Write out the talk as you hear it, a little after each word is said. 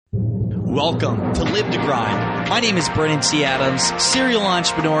Welcome to Live to Grind. My name is Brandon C. Adams, serial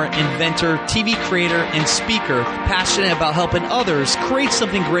entrepreneur, inventor, TV creator, and speaker, passionate about helping others create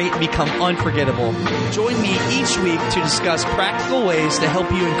something great and become unforgettable. Join me each week to discuss practical ways to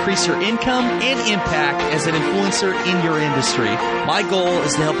help you increase your income and impact as an influencer in your industry. My goal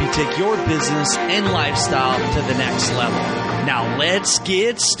is to help you take your business and lifestyle to the next level. Now let's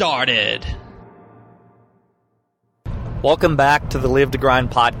get started. Welcome back to the Live to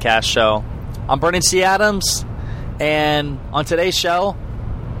Grind podcast show. I'm Brandon C. Adams, and on today's show,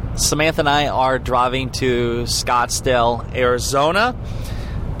 Samantha and I are driving to Scottsdale, Arizona.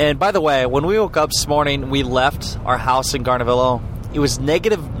 And by the way, when we woke up this morning, we left our house in Garnavillo. It was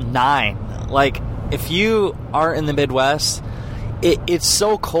 -9. Like, if you are in the Midwest, it's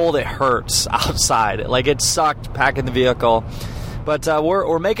so cold it hurts outside. Like, it sucked packing the vehicle. But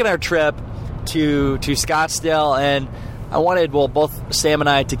we're making our trip to Scottsdale, and I wanted, both Sam and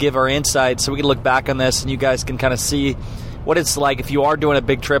I to give our insights so we can look back on this and you guys can kind of see what it's like if you are doing a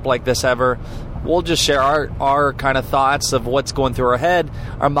big trip like this ever. We'll just share our kind of thoughts of what's going through our head,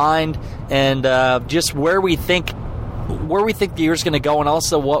 our mind, and just where we think the year's going to go, and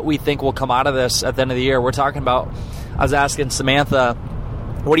also what we think will come out of this at the end of the year. We're talking about, I was asking Samantha,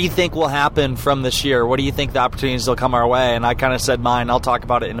 what do you think will happen from this year? What do you think the opportunities will come our way? And I kind of said mine. I'll talk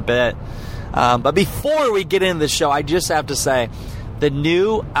about it in a bit. But before we get into the show, I just have to say the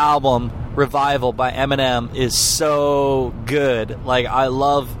new album, Revival by Eminem, is so good. Like, I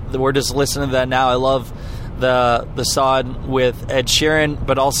love, we're just listening to that now. I love the song with Ed Sheeran,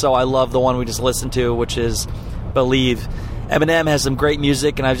 but also I love the one we just listened to, which is Believe. Eminem has some great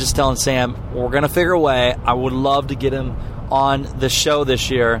music, and I was just telling Sam, we're going to figure a way. I would love to get him on the show this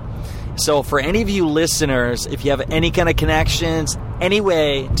year. So for any of you listeners, if you have any kind of connections, any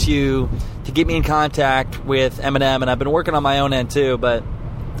way to get me in contact with Eminem, and I've been working on my own end too, but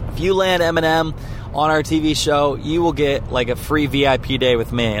if you land Eminem on our TV show, you will get like a free VIP day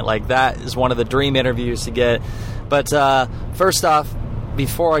with me. Like, that is one of the dream interviews to get. But first off,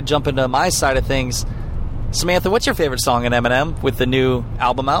 before I jump into my side of things, Samantha, what's your favorite song in Eminem with the new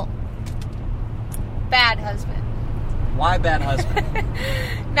album out? Bad Husband. Why Bad Husband?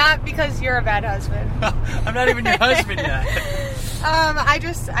 Not because you're a bad husband. I'm not even your husband yet. I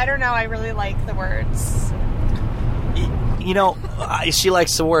don't know. I really like the words. You know, she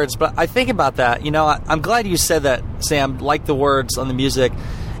likes the words, but I think about that. You know, I'm glad you said that, Sam, like the words on the music.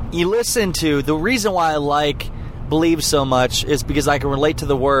 You listen to, the reason why I like Believe so much is because I can relate to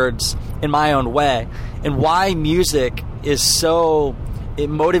the words in my own way. And why music is so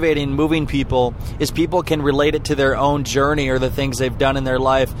motivating, moving people, is people can relate it to their own journey or the things they've done in their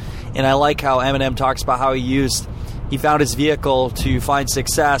life. And I like how Eminem talks about how he found his vehicle to find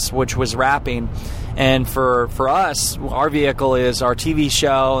success, which was rapping. And for us, our vehicle is our TV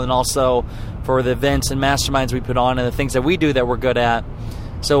show, and also for the events and masterminds we put on and the things that we do that we're good at.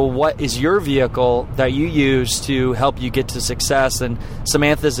 So what is your vehicle that you use to help you get to success? And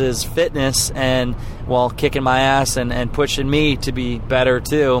Samantha's is fitness and, kicking my ass and pushing me to be better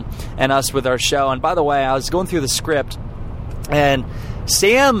too, and us with our show. And by the way, I was going through the script, and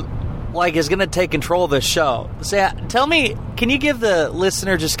Sam is going to take control of the show. Sam, tell me, can you give the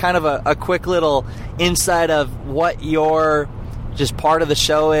listener just kind of a quick little insight of what your just part of the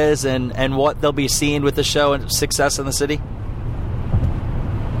show is and what they'll be seeing with the show and success in the city?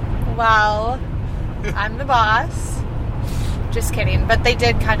 Well, I'm the boss. Just kidding. But they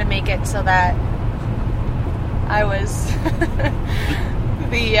did kind of make it so that I was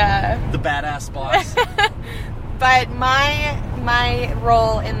the badass boss. But my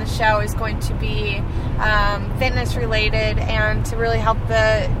role in the show is going to be fitness related, and to really help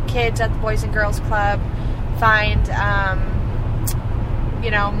the kids at the Boys and Girls Club find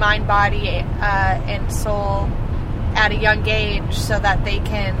mind, body, and soul at a young age, so that they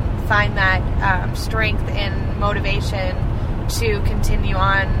can find that strength and motivation to continue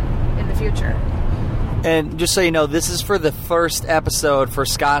on in the future. And just so you know, this is for the first episode for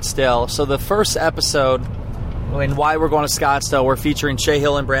Scottsdale. So the first episode, and why we're going to Scottsdale, we're featuring Shea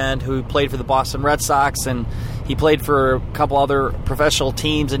Hillenbrand, who played for the Boston Red Sox, and he played for a couple other professional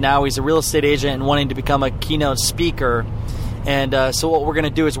teams, and now he's a real estate agent and wanting to become a keynote speaker. And so what we're going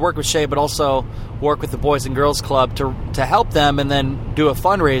to do is work with Shea, but also work with the Boys and Girls Club to help them, and then do a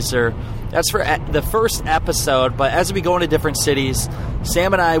fundraiser. That's for the first episode. But as we go into different cities,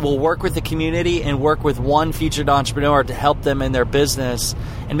 Sam and I will work with the community and work with one featured entrepreneur to help them in their business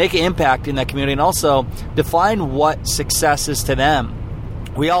and make an impact in that community, and also define what success is to them.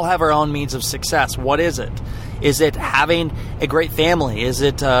 We all have our own means of success. What is it? Is it having a great family? Is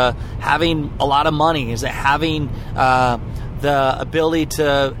it having a lot of money? Is it having the ability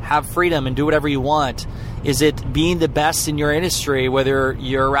to have freedom and do whatever you want? Is it being the best in your industry, whether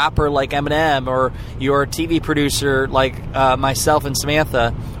you're a rapper like Eminem or you're a TV producer like myself and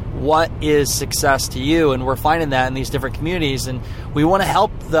Samantha? What is success to you? And we're finding that in these different communities, and we want to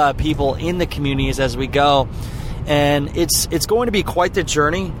help the people in the communities as we go. And it's going to be quite the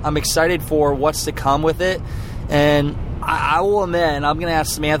journey. I'm excited for what's to come with it. And I will admit, and I'm going to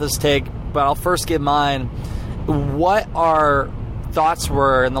ask Samantha's take, but I'll first give mine. What our thoughts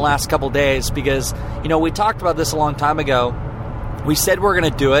were in the last couple of days, because, we talked about this a long time ago. We said we're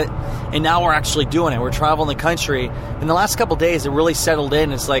going to do it, and now we're actually doing it. We're traveling the country. In the last couple of days, it really settled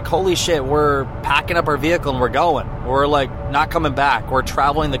in. It's like, holy shit, we're packing up our vehicle and we're going. We're not coming back. We're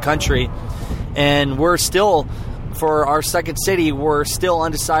traveling the country, and we're still, for our second city, we're still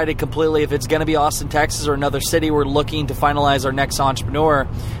undecided completely if it's going to be Austin, Texas, or another city. We're looking to finalize our next entrepreneur.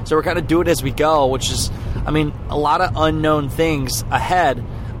 So we're kind of doing it as we go, which is, a lot of unknown things ahead,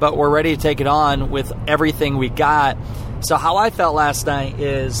 but we're ready to take it on with everything we got. So how I felt last night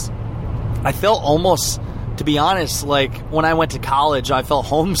is I felt almost, to be honest, like when I went to college, I felt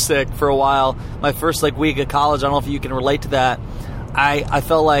homesick for a while. My first week of college, I don't know if you can relate to that. I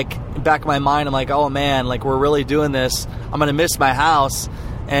felt like in the back of my mind, I'm like, oh man, we're really doing this. I'm going to miss my house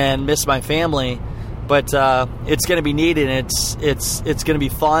and miss my family, but it's going to be needed. And it's going to be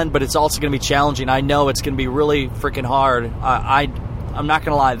fun, but it's also going to be challenging. I know it's going to be really freaking hard. I'm not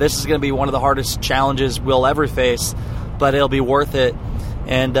going to lie. This is going to be one of the hardest challenges we'll ever face, but it'll be worth it.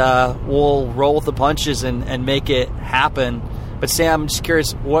 And we'll roll with the punches and make it happen. But Sam, I'm just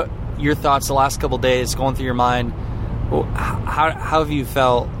curious, what your thoughts the last couple of days going through your mind? How have you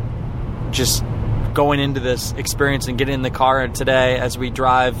felt just going into this experience and getting in the car today as we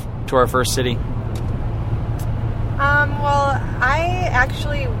drive to our first city? Well, I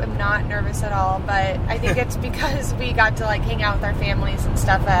actually am not nervous at all, but I think it's because we got to hang out with our families and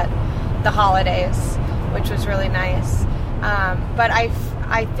stuff at the holidays, which was really nice. But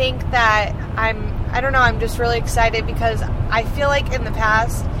I think that I'm just really excited because I feel like in the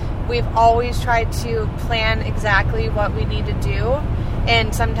past we've always tried to plan exactly what we need to do,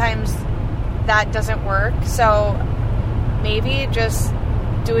 and sometimes that doesn't work. So maybe just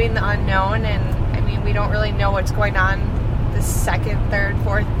doing the unknown, and we don't really know what's going on the 2nd, 3rd,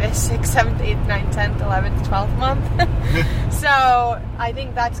 4th, 5th, 6th, 7th, 8th, 9th, 10th, 11th, 12th month. So I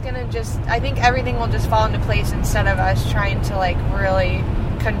think that's going to I think everything will just fall into place instead of us trying to really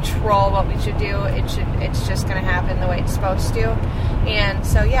control what we should do. It's just going to happen the way it's supposed to. And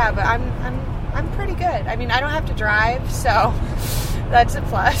so, yeah, but I'm pretty good. I don't have to drive, so that's a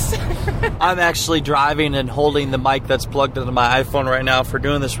plus. I'm actually driving and holding the mic that's plugged into my iPhone right now for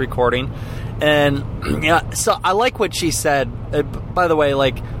doing this recording. And so I like what she said. By the way,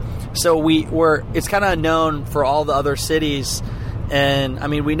 so it's kind of known for all the other cities, and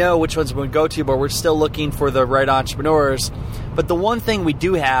we know which ones we would go to, but we're still looking for the right entrepreneurs. But the one thing we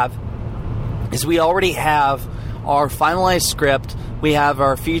do have is we already have our finalized script. We have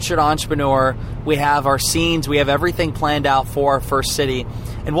our featured entrepreneur. We have our scenes. We have everything planned out for our first city.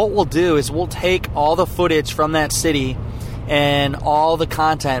 And what we'll do is we'll take all the footage from that city and all the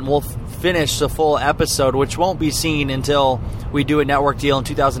content. We'll finish the full episode, which won't be seen until we do a network deal in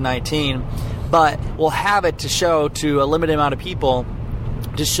 2019. But we'll have it to show to a limited amount of people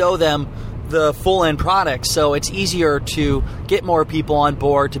to show them the full end product. So it's easier to get more people on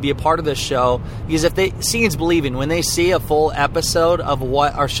board to be a part of this show, because if seeing is believing, when they see a full episode of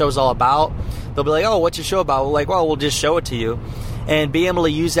what our show's all about, they'll be like, oh, what's your show about? We're like, well, we'll just show it to you. And being able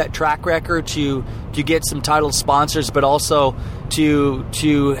to use that track record to get some titled sponsors, but also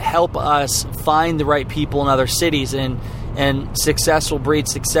to help us find the right people in other cities, and success will breed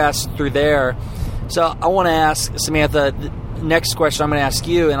success through there. So I want to ask Samantha, the next question I'm going to ask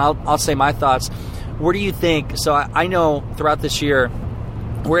you, and I'll say my thoughts. Where do you think, so I know throughout this year,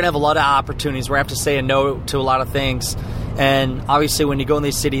 we're going to have a lot of opportunities. We're going to have to say a no to a lot of things. And obviously when you go in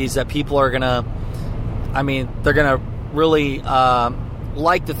these cities, that people are going to, they're going to really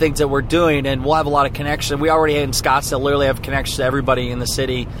like the things that we're doing, and we'll have a lot of connection. We already in Scottsdale literally have connections to everybody in the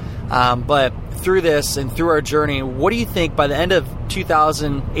city. But through this and through our journey, what do you think by the end of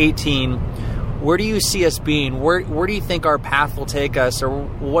 2018, where do you see us being? Where do you think our path will take us? Or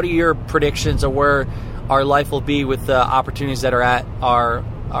what are your predictions of where our life will be with the opportunities that are at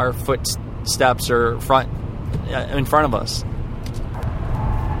our footsteps or in front of us?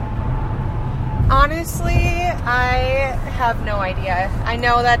 Honestly, I have no idea. I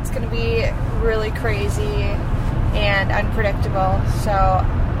know that's going to be really crazy and unpredictable, so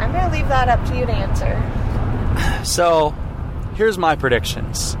I'm going to leave that up to you to answer. So, here's my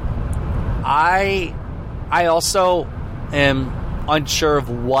predictions. I also am unsure of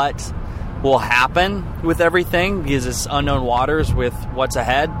what will happen with everything because it's unknown waters with what's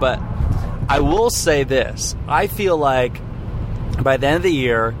ahead. But I will say this. I feel like by the end of the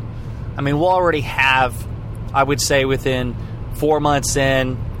year, I mean, we'll already have, I would say within 4 months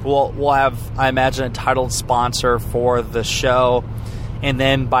in, we'll have, I imagine, a titled sponsor for the show. And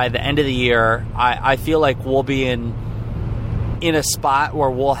then by the end of the year, I feel like we'll be in a spot where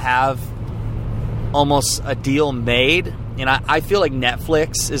we'll have almost a deal made. And I feel like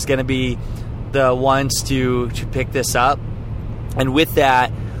Netflix is going to be the ones to pick this up. And with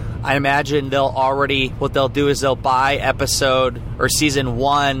that, I imagine what they'll do is they'll buy episode or season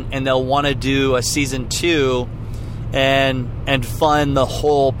 1 and they'll want to do a season 2 and fund the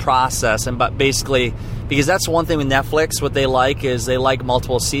whole process. And but basically, because that's one thing with Netflix, what they like is they like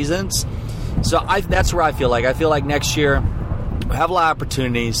multiple seasons. So that's where I feel like. I feel like next year we'll have a lot of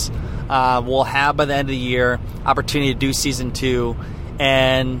opportunities. We'll have by the end of the year opportunity to do season 2,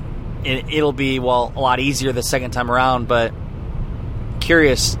 and it'll be a lot easier the second time around. But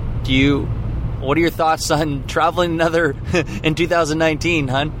curious, what are your thoughts on traveling another in 2019,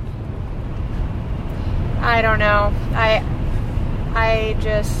 hun? I don't know. I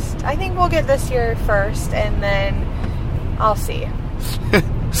think we'll get this year first, and then I'll see.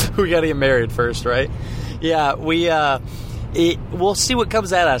 We got to get married first, right? Yeah, we'll see what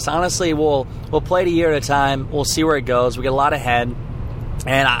comes at us. Honestly, we'll play it a year at a time. We'll see where it goes. We get a lot ahead.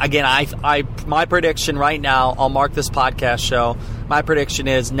 And again, my prediction right now, I'll mark this podcast show. My prediction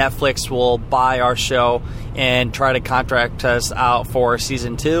is Netflix will buy our show and try to contract us out for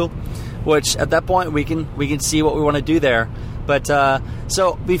season 2, which at that point we can see what we want to do there. But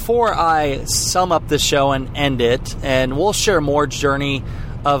so before I sum up the show and end it, and we'll share more journey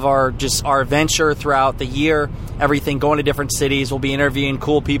of our adventure throughout the year, everything, going to different cities. We'll be interviewing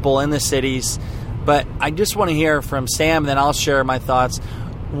cool people in the cities. But I just want to hear from Sam, and then I'll share my thoughts.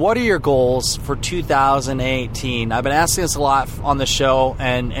 What are your goals for 2018? I've been asking this a lot on the show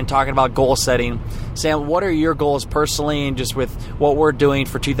and talking about goal setting. Sam, what are your goals personally and just with what we're doing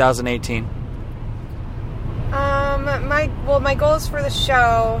for 2018? My goals for the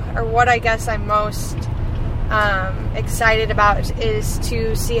show, or what I guess I'm most excited about, is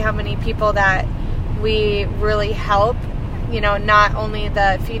to see how many people that we really help. Not only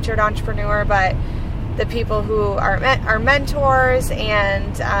the featured entrepreneur, but the people who are mentors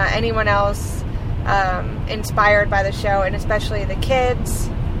and anyone else inspired by the show, and especially the kids.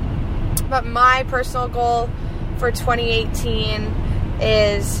 But my personal goal for 2018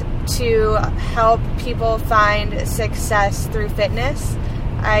 is to help people find success through fitness.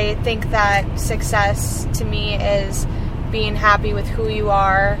 I think that success to me is being happy with who you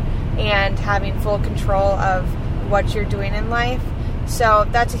are and having full control of what you're doing in life. So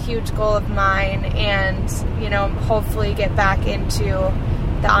that's a huge goal of mine, and hopefully get back into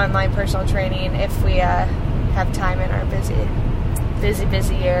the online personal training if we have time in our busy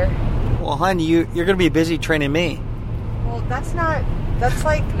year. Well, hon, you're going to be busy training me. Well, that's not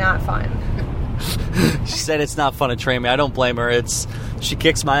fun. She said it's not fun to train me. I don't blame her. She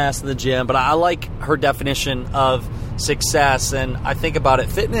kicks my ass in the gym, but I like her definition of success. And I think about it,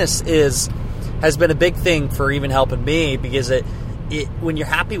 fitness has been a big thing for even helping me, because when you're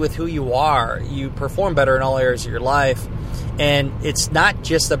happy with who you are, you perform better in all areas of your life. And it's not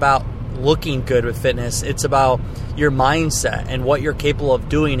just about looking good with fitness. It's about your mindset and what you're capable of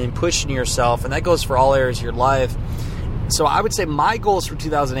doing and pushing yourself. And that goes for all areas of your life. So I would say my goals for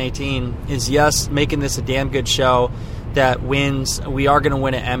 2018 is, yes, making this a damn good show that wins. We are going to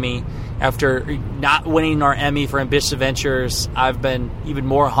win an Emmy. After not winning our Emmy for Ambitious Adventures, I've been even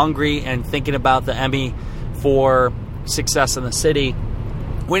more hungry and thinking about the Emmy for Success in the City.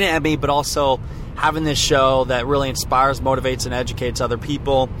 Win an Emmy, but also having this show that really inspires, motivates, and educates other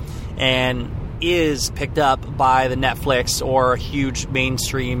people, and is picked up by the Netflix or a huge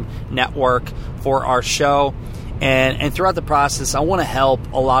mainstream network for our show. And throughout the process, I want to help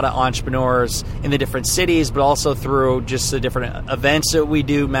a lot of entrepreneurs in the different cities, but also through just the different events that we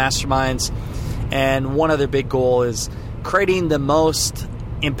do, masterminds. And one other big goal is creating the most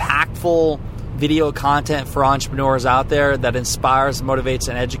impactful video content for entrepreneurs out there that inspires, motivates,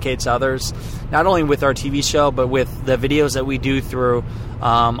 and educates others, not only with our TV show, but with the videos that we do through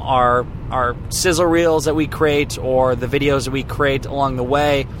our sizzle reels that we create, or the videos that we create along the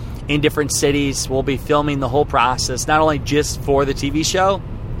way in different cities. We'll be filming the whole process, not only just for the TV show,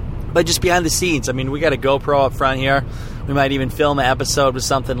 but just behind the scenes. I mean, we got a GoPro up front here. We might even film an episode with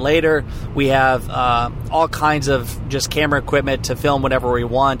something later. We have all kinds of just camera equipment to film whatever we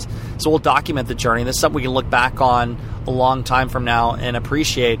want. So we'll document the journey. This is something we can look back on a long time from now and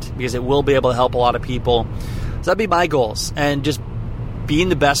appreciate, because it will be able to help a lot of people. So that'd be my goals, and just being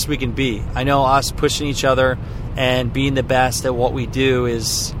the best we can be. I know us pushing each other and being the best at what we do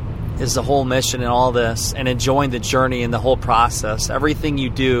is the whole mission in all this, and enjoying the journey and the whole process. Everything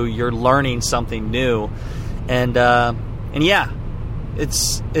you do, you're learning something new. And yeah,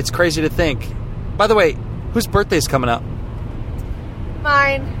 it's crazy to think. By the way, whose birthday's coming up?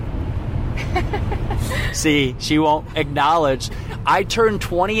 Mine. See, she won't acknowledge. I turned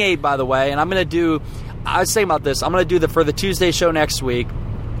 28, by the way, and I was saying about this, I'm going to do for the Tuesday show next week,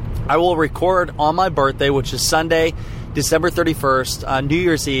 I will record on my birthday, which is Sunday, December 31st, New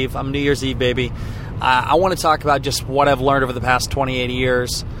Year's Eve. I'm a New Year's Eve baby. I want to talk about just what I've learned over the past 28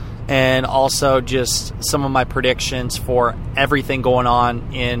 years, and also just some of my predictions for everything going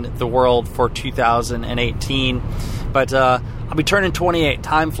on in the world for 2018. But I'll be turning 28.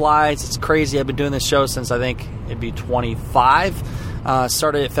 Time flies. It's crazy. I've been doing this show since I think it'd be 25.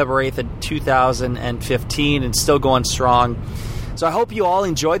 Started at February 8th of 2015 and still going strong. So I hope you all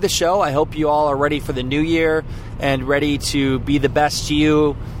enjoyed the show. I hope you all are ready for the new year and ready to be the best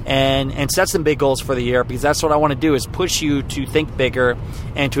you and set some big goals for the year, because that's what I want to do, is push you to think bigger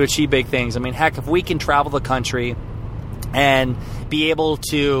and to achieve big things. I mean, heck, if we can travel the country and be able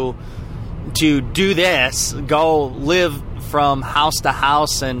to do this, go live from house to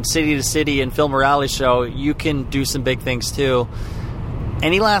house and city to city and film a reality show, you can do some big things too.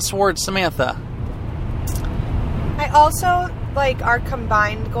 Any last words, Samantha? I also, our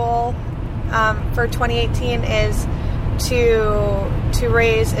combined goal for 2018 is to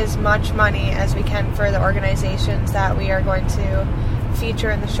raise as much money as we can for the organizations that we are going to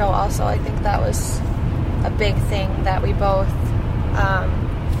feature in the show also. I think that was a big thing that we both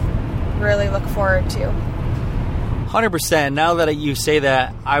really look forward to. 100%. Now that you say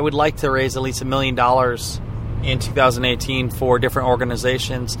that, I would like to raise at least $1 million in 2018 for different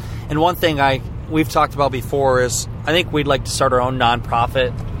organizations. And one thing we've talked about before is I think we'd like to start our own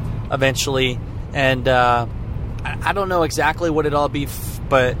nonprofit eventually. And I don't know exactly what it'll be,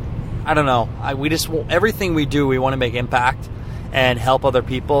 but I don't know. Everything we do, we want to make impact and help other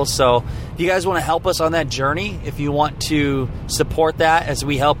people. So if you guys want to help us on that journey, if you want to support that as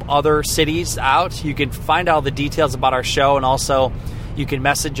we help other cities out, you can find all the details about our show, and also you can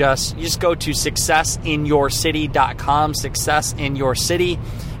message us. You just go to successinyourcity.com, Success in Your City.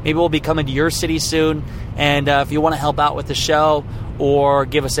 Maybe we'll be coming to your city soon. And if you want to help out with the show or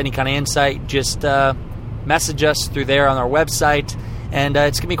give us any kind of insight, just message us through there on our website. And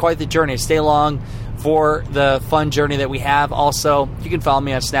it's going to be quite the journey. Stay along for the fun journey that we have. Also, you can follow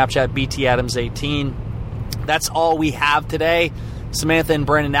me on Snapchat, BTAdams18. That's all we have today. Samantha and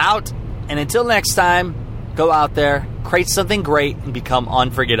Brandon out. And until next time, go out there, create something great, and become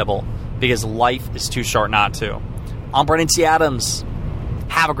unforgettable, because life is too short not to. I'm Brandon C. Adams.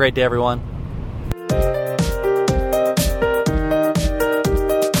 Have a great day, everyone.